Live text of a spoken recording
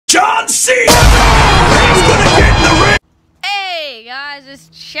John Cena! He's gonna get in the ring! Hey guys, it's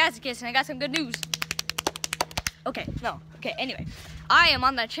Chazicus and I got some good news. Okay, anyway. I am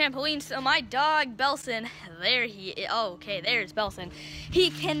on the trampoline, so my dog, Belson, there he is. Oh, okay, there's Belson. He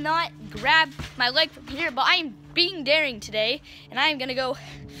cannot grab my leg from here, but I am being daring today, and I am gonna go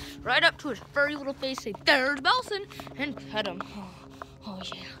right up to his furry little face, say, there's Belson, and pet him. Oh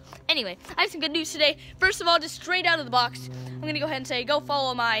yeah. Anyway, I have some good news today. First of all, just straight out of the box, I'm gonna go ahead and say, go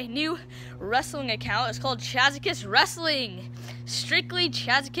follow my new wrestling account. It's called Chazicus Wrestling. Strictly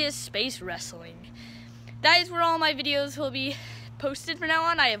Chazicus Space Wrestling. That is where all my videos will be posted from now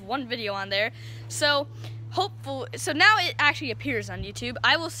on. I have one video on there. So now it actually appears on YouTube.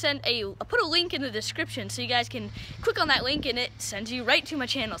 I will I'll put a link in the description so you guys can click on that link and it sends you right to my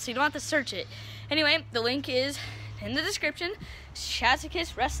channel, so you don't have to search it. Anyway, the link is in the description,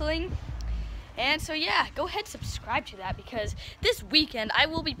 Chazicus Wrestling. And so yeah, go ahead and subscribe to that, because this weekend I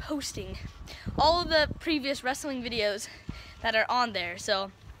will be posting all of the previous wrestling videos that are on there.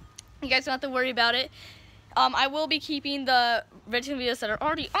 So you guys don't have to worry about it. I will be keeping the wrestling videos that are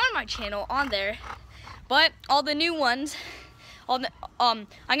already on my channel on there, but all the new ones, I'm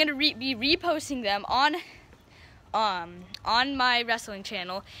gonna be reposting them on my wrestling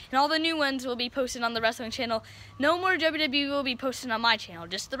channel, and all the new ones will be posted on the wrestling channel. No more WWE will be posted on my channel,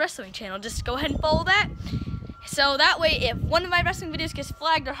 just the wrestling channel. Just go ahead and follow that, so that way if one of my wrestling videos gets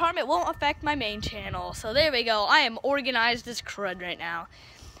flagged or harmed, it won't affect my main channel. So there we go. I am organized as crud right now.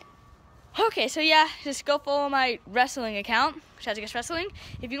 Okay, so yeah, just go follow my wrestling account, Chazicus Wrestling,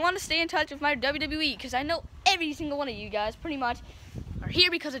 if you want to stay in touch with my WWE, because I know every single one of you guys pretty much are here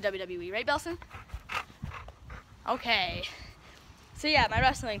because of WWE, right, Belson? Okay, so yeah, my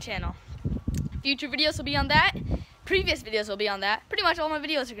wrestling channel. Future videos will be on that. Previous videos will be on that. Pretty much all my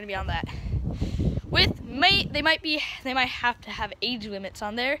videos are going to be on that. They might have to have age limits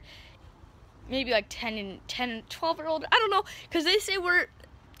on there. Maybe like 10 and 12 or older. I don't know, because they say we're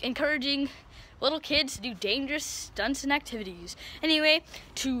encouraging little kids to do dangerous stunts and activities. Anyway,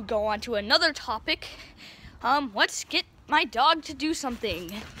 to go on to another topic, let's get my dog to do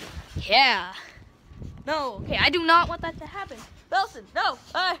something. Yeah. No, okay, I do not want that to happen. Belson, no.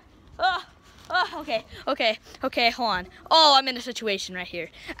 Okay, hold on. Oh, I'm in a situation right here.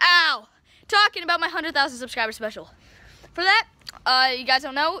 Ow! Talking about my 100,000 subscriber special. For that, you guys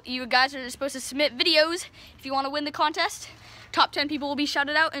don't know, you guys are supposed to submit videos if you want to win the contest. Top 10 people will be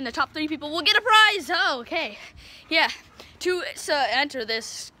shouted out, and the top 3 people will get a prize. Oh, okay. Yeah. To enter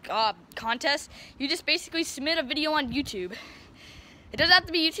this contest, you just basically submit a video on YouTube. It doesn't have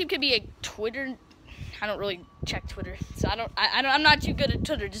to be YouTube. It could be a Twitter. I don't really check Twitter, so I'm not too good at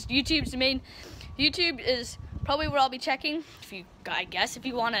Twitter. Just YouTube's the main. YouTube is probably where I'll be checking. I guess if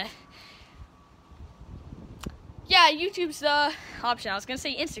you want to. Yeah, YouTube's the option. I was going to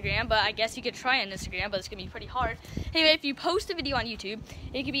say Instagram, but I guess you could try on Instagram, but it's going to be pretty hard. Anyway, if you post a video on YouTube,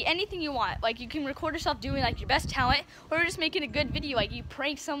 it can be anything you want. Like, you can record yourself doing, like, your best talent, or just making a good video. Like, you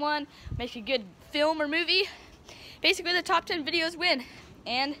prank someone, make a good film or movie. Basically, the top 10 videos win.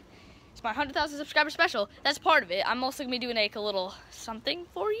 And it's my 100,000 subscriber special. That's part of it. I'm also going to be doing, like, a little something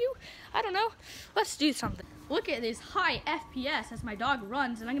for you. I don't know. Let's do something. Look at this high FPS as my dog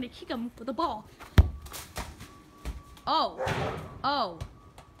runs, and I'm going to kick him with a ball. Oh,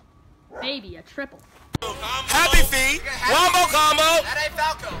 baby, a triple. Happy feet, one more combo. That ain't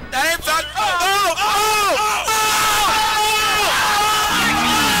Falco. That ain't Falco.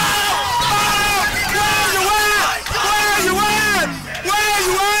 Where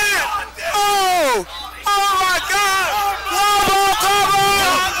you at? Oh my God. One more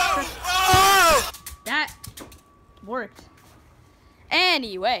combo. That worked.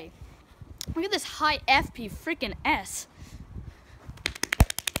 Anyway. Look at this high FP freaking S.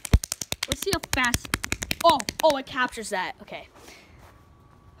 Let's see how fast. Oh, it captures that. Okay.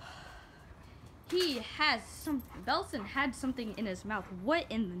 Belson had something in his mouth. What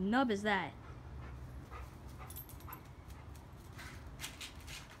in the nub is that?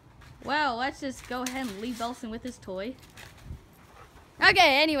 Well, let's just go ahead and leave Belson with his toy.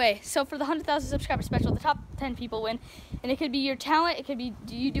 Okay, anyway, so for the 100,000 subscriber special, the top 10 people win. And it could be your talent, it could be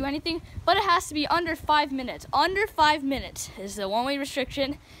you do anything, but it has to be under 5 minutes. Under 5 minutes is the one-way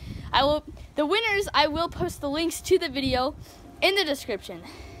restriction. The winners, I will post the links to the video in the description.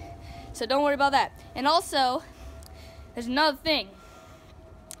 So don't worry about that. And also, there's another thing.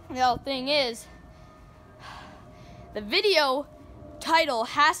 The other thing is, the video title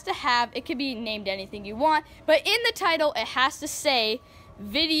has to have, it could be named anything you want, but in the title it has to say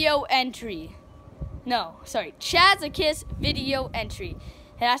video entry. No, sorry, Chazicus Video Entry.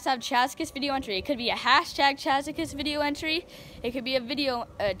 it has to have Chazicus Video Entry. It could be a hashtag Chazicus Video Entry. It could be a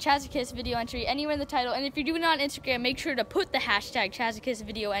Chazicus Video Entry anywhere in the title. And if you're doing it on Instagram, make sure to put the hashtag Chazicus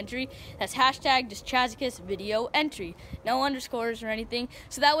Video Entry. That's hashtag just Chazicus Video Entry. No underscores or anything.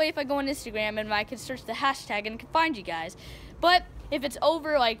 So that way if I go on Instagram and I can search the hashtag and can find you guys. But if it's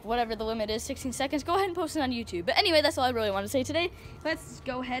over, like, whatever the limit is, 16 seconds, go ahead and post it on YouTube. But anyway, that's all I really want to say today. Let's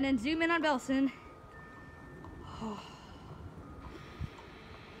go ahead and zoom in on Belson.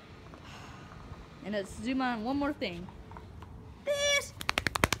 And let's zoom on one more thing. This.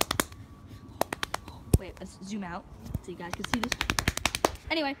 Wait, let's zoom out so you guys can see this.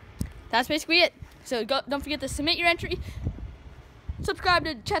 Anyway, that's basically it. So don't forget to submit your entry. Subscribe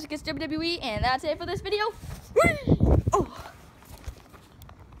to Chazicus WWE, and that's it for this video. Oh.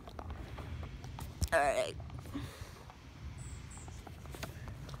 Alright.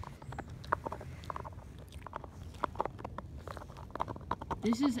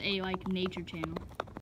 This is a, like, nature channel.